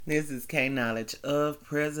This is K Knowledge of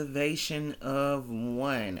Preservation of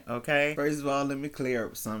One, okay? First of all, let me clear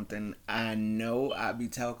up something. I know I be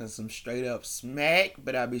talking some straight up smack,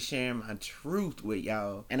 but I be sharing my truth with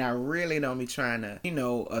y'all. And I really don't be trying to,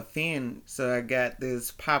 offend. So I got this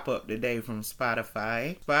pop up today from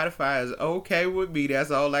Spotify. Spotify is okay with me, that's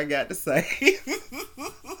all I got to say.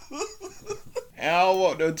 I don't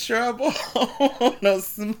want no trouble. I don't want no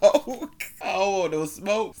smoke. I don't want no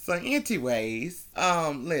smoke. So anyways,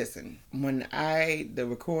 listen, the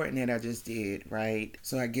recording that I just did, right?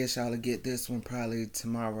 So I guess y'all will get this one probably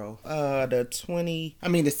tomorrow.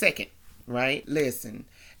 The second, right? Listen,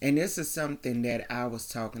 and this is something that I was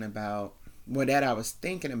talking about, that I was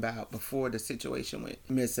thinking about before the situation with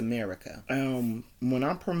Miss America. When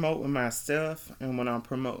I'm promoting my stuff and when I'm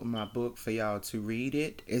promoting my book for y'all to read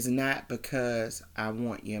it, it's not because I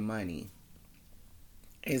want your money.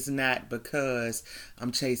 It's not because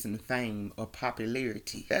I'm chasing fame or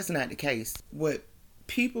popularity. That's not the case. What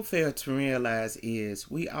people fail to realize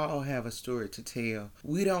is we all have a story to tell.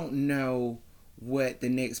 We don't know what the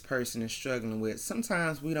next person is struggling with.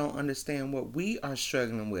 Sometimes we don't understand what we are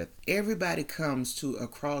struggling with. Everybody comes to a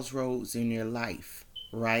crossroads in their life,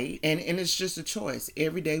 right? And it's just a choice.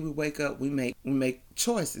 Every day we wake up, we make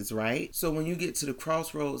choices, right? So when you get to the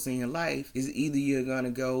crossroads in your life, is either you're gonna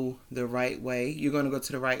go the right way, you're gonna go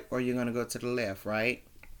to the right, or you're gonna go to the left, right?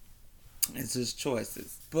 It's just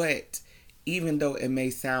choices. But even though it may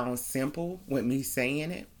sound simple with me saying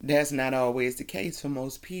it, that's not always the case for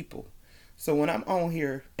most people. So when I'm on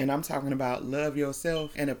here and I'm talking about love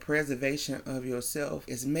yourself and the preservation of yourself,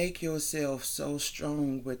 is make yourself so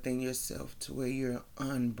strong within yourself to where you're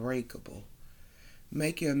unbreakable.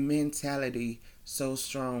 Make your mentality so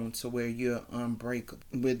strong to where you're unbreakable.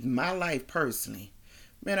 With my life personally,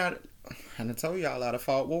 man, I told y'all I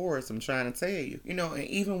fought wars. I'm trying to tell you. And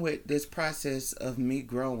even with this process of me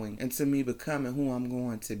growing into me becoming who I'm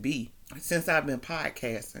going to be, since I've been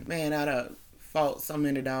podcasting, man, I fought so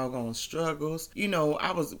many doggone struggles.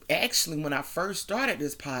 I was actually, when I first started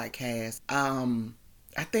this podcast,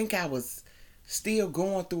 I think I was still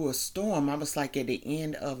going through a storm. I was like at the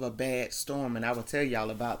end of a bad storm, and I will tell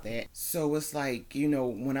y'all about that. So it's like,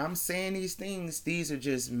 when I'm saying these things, these are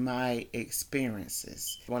just my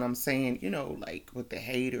experiences. When I'm saying, like with the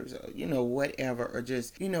haters or, whatever, or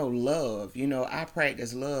just, love, I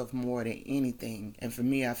practice love more than anything. And for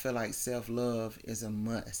me, I feel like self-love is a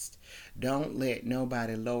must. Don't let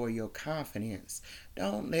nobody lower your confidence.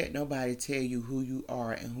 Don't let nobody tell you who you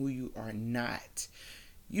are and who you are not.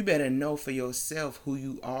 You better know for yourself who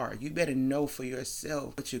you are. You better know for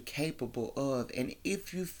yourself what you're capable of. And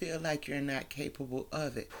if you feel like you're not capable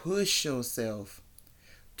of it, push yourself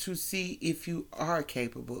to see if you are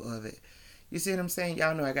capable of it. You see what I'm saying?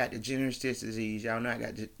 Y'all know I got degenerative disc disease. Y'all know I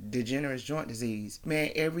got degenerative joint disease.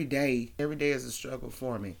 Man, every day is a struggle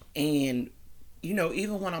for me. And,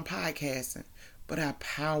 even when I'm podcasting, but I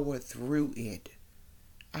power through it.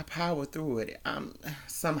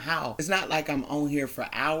 Somehow. It's not like I'm on here for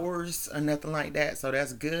hours or nothing like that, so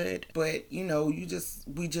that's good. But, we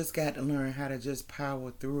just got to learn how to just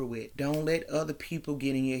power through it. Don't let other people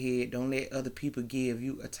get in your head. Don't let other people give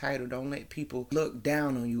you a title. Don't let people look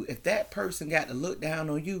down on you. If that person got to look down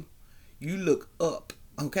on you, you look up.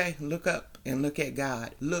 Okay? Look up and look at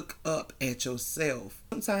God. Look up at yourself.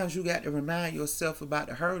 Sometimes you got to remind yourself about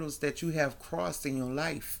the hurdles that you have crossed in your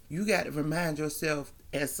life. You got to remind yourself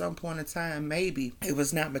at some point in time, maybe it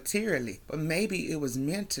was not materially, but maybe it was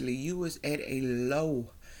mentally. You was at a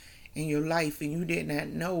low in your life and you did not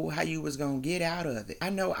know how you was going to get out of it. I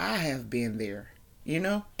know I have been there.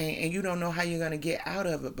 And you don't know how you're going to get out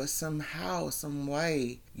of it, but somehow, some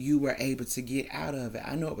way, you were able to get out of it.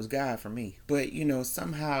 I know it was God for me, but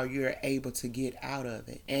somehow you're able to get out of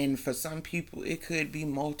it. And for some people, it could be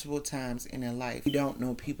multiple times in their life. You don't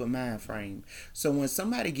know people's mind frame. So when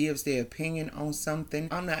somebody gives their opinion on something,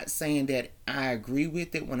 I'm not saying that I agree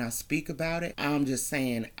with it when I speak about it. I'm just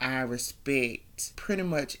saying I respect pretty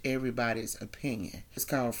much everybody's opinion. It's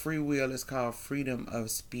called free will. It's called freedom of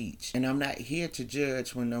speech. And I'm not here to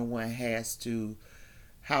judge when no one has to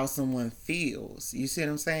how someone feels. You see what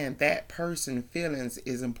I'm saying? That person's feelings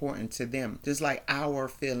is important to them. Just like our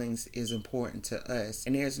feelings is important to us.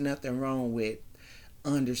 And there's nothing wrong with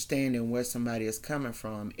understanding where somebody is coming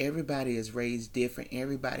from. Everybody is raised different.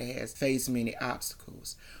 Everybody has faced many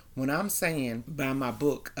obstacles. When I'm saying by my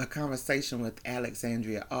book, A Conversation with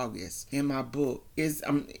Alexandria August, in my book, it's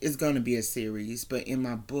going to be a series, but in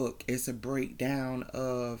my book, it's a breakdown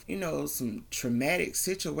of, some traumatic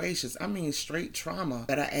situations. I mean, straight trauma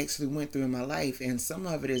that I actually went through in my life, and some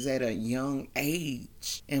of it is at a young age.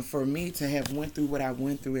 age. And for me to have went through what I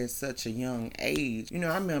went through at such a young age,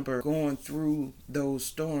 I remember going through those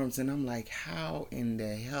storms and I'm like, how in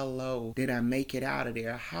the hello did I make it out of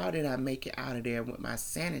there? How did I make it out of there with my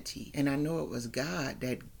sanity? And I know it was God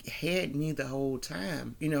that had me the whole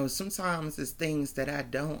time. Sometimes it's things that I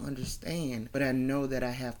don't understand, but I know that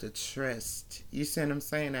I have to trust. You see what I'm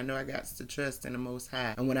saying? I know I got to trust in the Most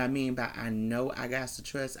High. And what I mean by I know I got to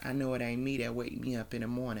trust, I know it ain't me that wake me up in the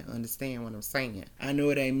morning. Understand what I'm saying? I know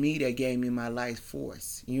it ain't me that gave me my life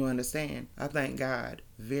force. You understand? I thank God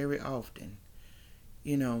very often.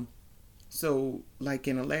 So, like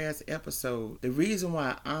in the last episode, the reason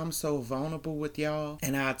why I'm so vulnerable with y'all,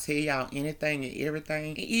 and I'll tell y'all anything and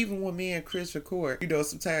everything, and even when me and Chris record,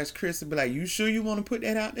 sometimes Chris will be like, you sure you want to put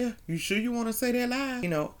that out there? You sure you want to say that live?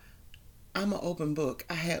 I'm an open book.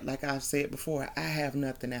 like I've said before, I have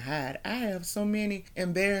nothing to hide. I have so many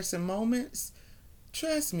embarrassing moments.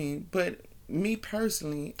 Trust me, but me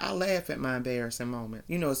personally, I laugh at my embarrassing moment.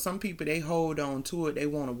 Some people, they hold on to it, they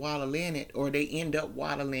want to waddle in it, or they end up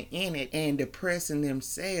waddling in it and depressing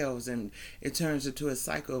themselves, and it turns into a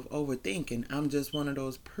cycle of overthinking. I'm just one of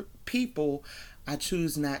those people. I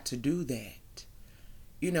choose not to do that.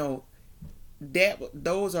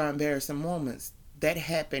 Those are embarrassing moments that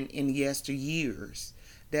happened in yesteryears.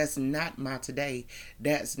 That's not my today.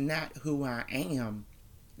 That's not who I am.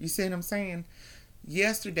 You see what I'm saying?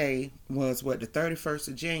 Yesterday was the 31st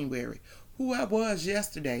of January. Who I was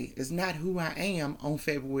yesterday is not who I am on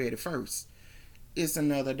February the 1st. It's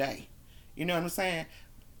another day. You know what I'm saying?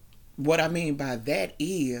 What I mean by that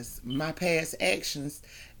is my past actions,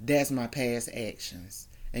 that's my past actions.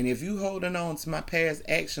 And if you holding on to my past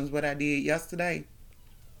actions, what I did yesterday,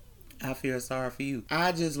 I feel sorry for you.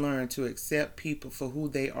 I just learned to accept people for who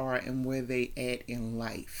they are and where they at in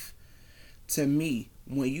life. To me,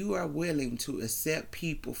 when you are willing to accept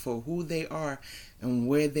people for who they are and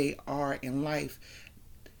where they are in life,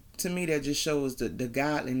 to me that just shows the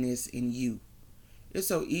godliness in you. It's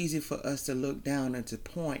so easy for us to look down and to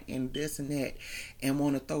point and this and that and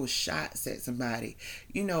want to throw shots at somebody,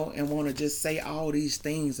 and want to just say all these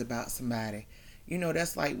things about somebody.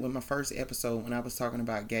 That's like with my first episode when I was talking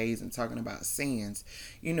about gays and talking about sins,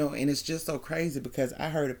 and it's just so crazy because I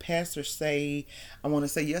heard a pastor say, I want to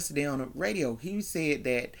say yesterday on the radio, he said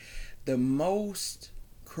that the most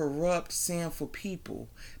corrupt, sinful people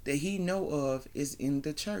that he know of is in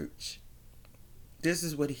the church. This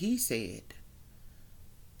is what he said.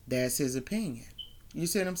 That's his opinion. You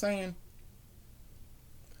see what I'm saying?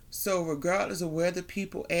 So regardless of where the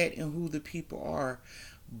people at and who the people are,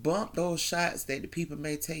 bump those shots that the people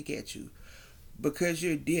may take at you because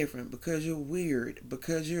you're different, because you're weird,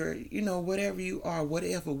 because you're, whatever you are,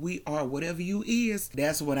 whatever we are, whatever you is,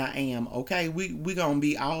 that's what I am, okay? We gonna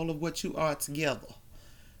be all of what you are together.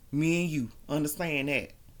 Me and you. Understand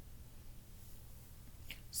that?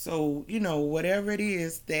 So, whatever it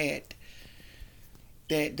is that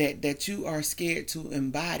you are scared to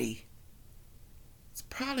embody, it's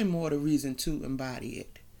probably more the reason to embody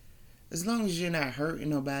it. As long as you're not hurting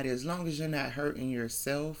nobody, as long as you're not hurting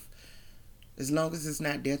yourself, as long as it's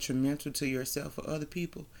not detrimental to yourself or other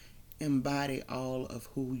people, embody all of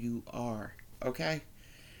who you are, okay?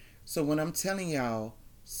 So when I'm telling y'all,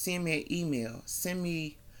 send me an email, send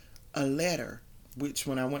me a letter, which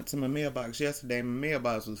when I went to my mailbox yesterday, my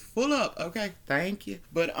mailbox was full up, okay? Thank you.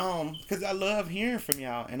 But, because I love hearing from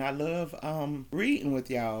y'all, and I love, reading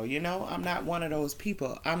with y'all, I'm not one of those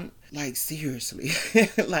people. I'm, like, seriously,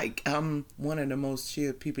 like, I'm one of the most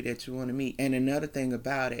chill people that you want to meet. And another thing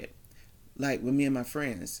about it, like with me and my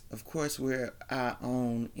friends, of course, we're our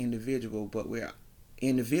own individuals,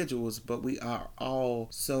 but we are all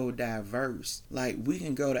so diverse. Like, we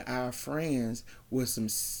can go to our friends with some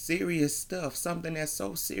serious stuff, something that's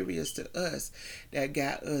so serious to us that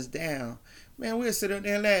got us down. Man, we'll sit up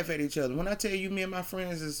there and laugh at each other. When I tell you me and my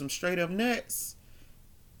friends is some straight up nuts,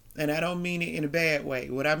 and I don't mean it in a bad way.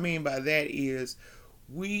 What I mean by that is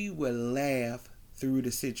we will laugh through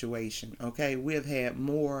the situation, okay? We've had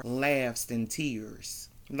more laughs than tears.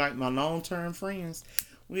 Like my long-term friends,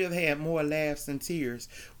 we have had more laughs than tears.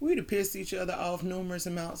 We'd have pissed each other off numerous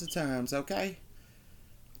amounts of times, okay?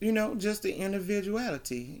 Just the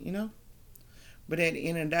individuality, But at the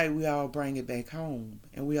end of the day, we all bring it back home.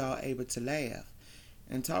 And we all able to laugh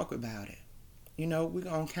and talk about it. We're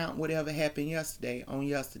going to count whatever happened yesterday on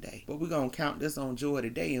yesterday. But we're going to count this on joy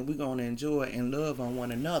today. And we're going to enjoy and love on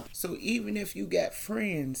one another. So even if you got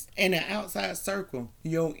friends in an outside circle,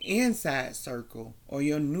 your inside circle or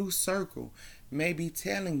your new circle may be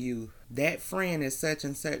telling you that friend is such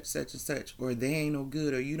and such, such and such, or they ain't no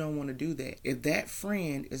good, or you don't want to do that. If that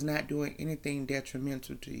friend is not doing anything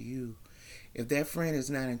detrimental to you, If that friend is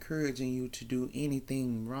not encouraging you to do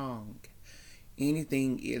anything wrong,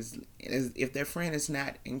 if that friend is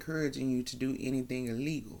not encouraging you to do anything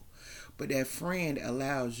illegal, but that friend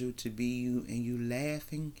allows you to be you and you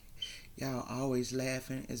laughing, y'all always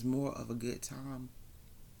laughing, is more of a good time.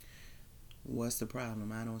 What's the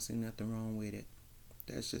problem? I don't see nothing wrong with it.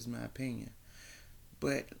 That's just my opinion.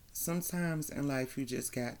 But sometimes in life you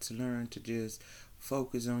just got to learn to just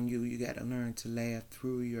focus on you. You got to learn to laugh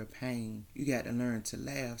through your pain. You got to learn to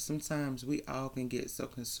laugh. Sometimes we all can get so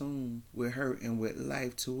consumed with hurt and with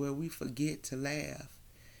life to where we forget to laugh.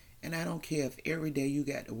 And I don't care if every day you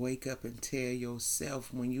got to wake up and tell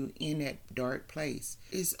yourself when you in that dark place,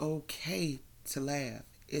 it's okay to laugh.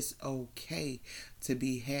 It's okay to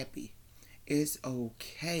be happy. It's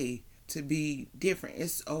okay to be different.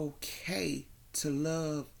 It's okay to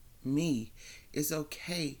love me. It's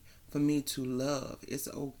okay for me to love. It's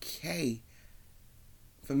okay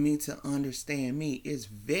for me to understand me. It's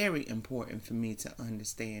very important for me to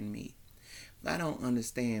understand me. If I don't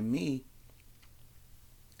understand me,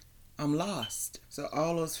 I'm lost. So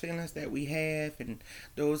all those feelings that we have and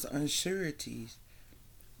those unsureties,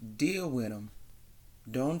 deal with them.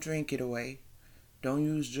 Don't drink it away. Don't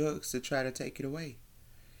use drugs to try to take it away.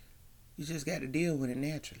 You just got to deal with it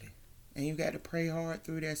naturally. And you got to pray hard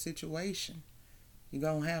through that situation. You're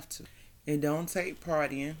going to have to. It don't take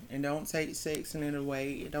partying. It don't take sexing it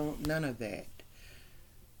away. It don't, none of that.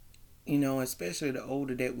 You know, especially the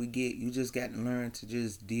older that we get, you just got to learn to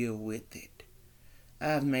just deal with it.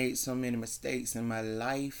 I've made so many mistakes in my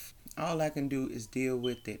life. All I can do is deal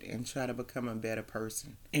with it and try to become a better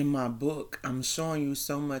person. In my book, I'm showing you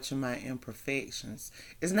so much of my imperfections.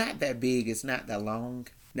 It's not that big. It's not that long.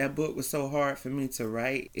 That book was so hard for me to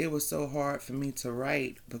write. It was so hard for me to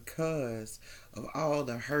write because of all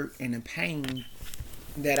the hurt and the pain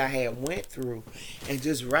that I had went through. And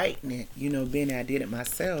just writing it, you know, being I did it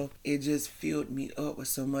myself, it just filled me up with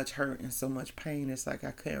so much hurt and so much pain. It's like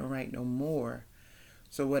I couldn't write no more.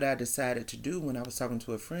 So what I decided to do when I was talking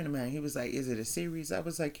to a friend of mine, he was like, is it a series? I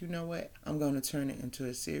was like, you know what? I'm going to turn it into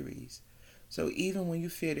a series. So even when you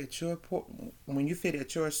feel that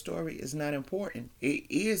your story is not important, it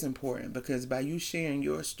is important, because by you sharing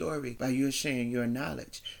your story, by you sharing your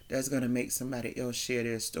knowledge, that's going to make somebody else share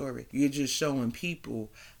their story. You're just showing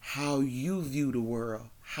people how you view the world,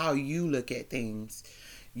 how you look at things,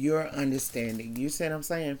 your understanding. You see what I'm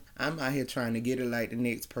saying? I'm out here trying to get it like the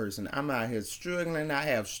next person. I'm out here struggling. I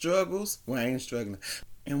have struggles. Well, I ain't struggling.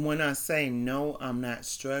 And when I say no, I'm not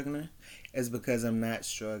struggling, it's because I'm not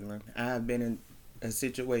struggling. I've been in a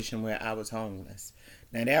situation where I was homeless.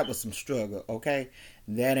 Now that was some struggle, okay?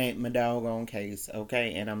 That ain't my doggone case,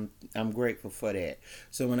 okay? And I'm grateful for that.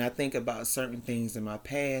 So when I think about certain things in my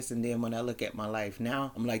past, and then when I look at my life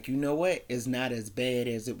now, I'm like, you know what? It's not as bad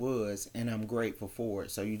as it was, and I'm grateful for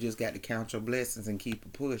it. So you just got to count your blessings and keep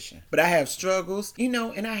it pushing. But I have struggles, you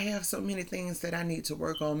know, and I have so many things that I need to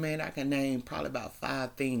work on, man. I can name probably about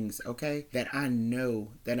 5 things, okay, that I know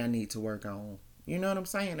that I need to work on. You know what I'm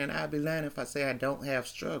saying? And I'd be lying if I say I don't have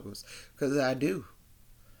struggles, because I do.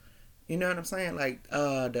 You know what I'm saying? Like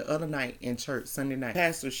the other night in church, Sunday night,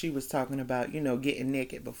 pastor, she was talking about, you know, getting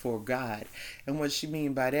naked before God. And what she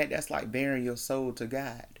mean by that, that's like bearing your soul to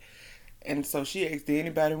God. And so she asked, did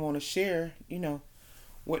anybody want to share, you know,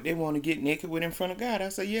 what they want to get naked with in front of God? I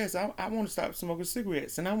said, yes, I want to stop smoking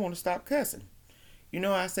cigarettes and I want to stop cussing. You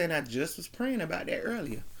know, I said, I just was praying about that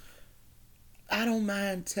earlier. I don't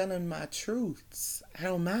mind telling my truths. I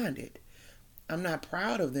don't mind it. I'm not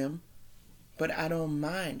proud of them, but I don't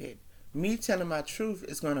mind it. Me telling my truth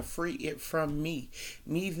is going to free it from me.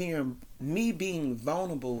 Me being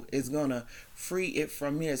vulnerable is going to free it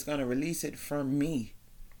from me. It's going to release it from me.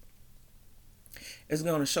 It's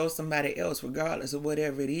going to show somebody else, regardless of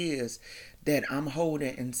whatever it is that I'm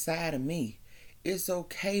holding inside of me. It's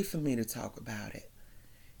okay for me to talk about it.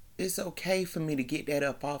 It's okay for me to get that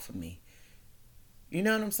up off of me. You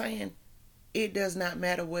know what I'm saying? It does not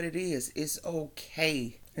matter what it is. It's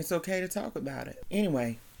okay. It's okay to talk about it.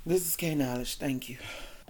 Anyway. This is K Knowledge. Thank you.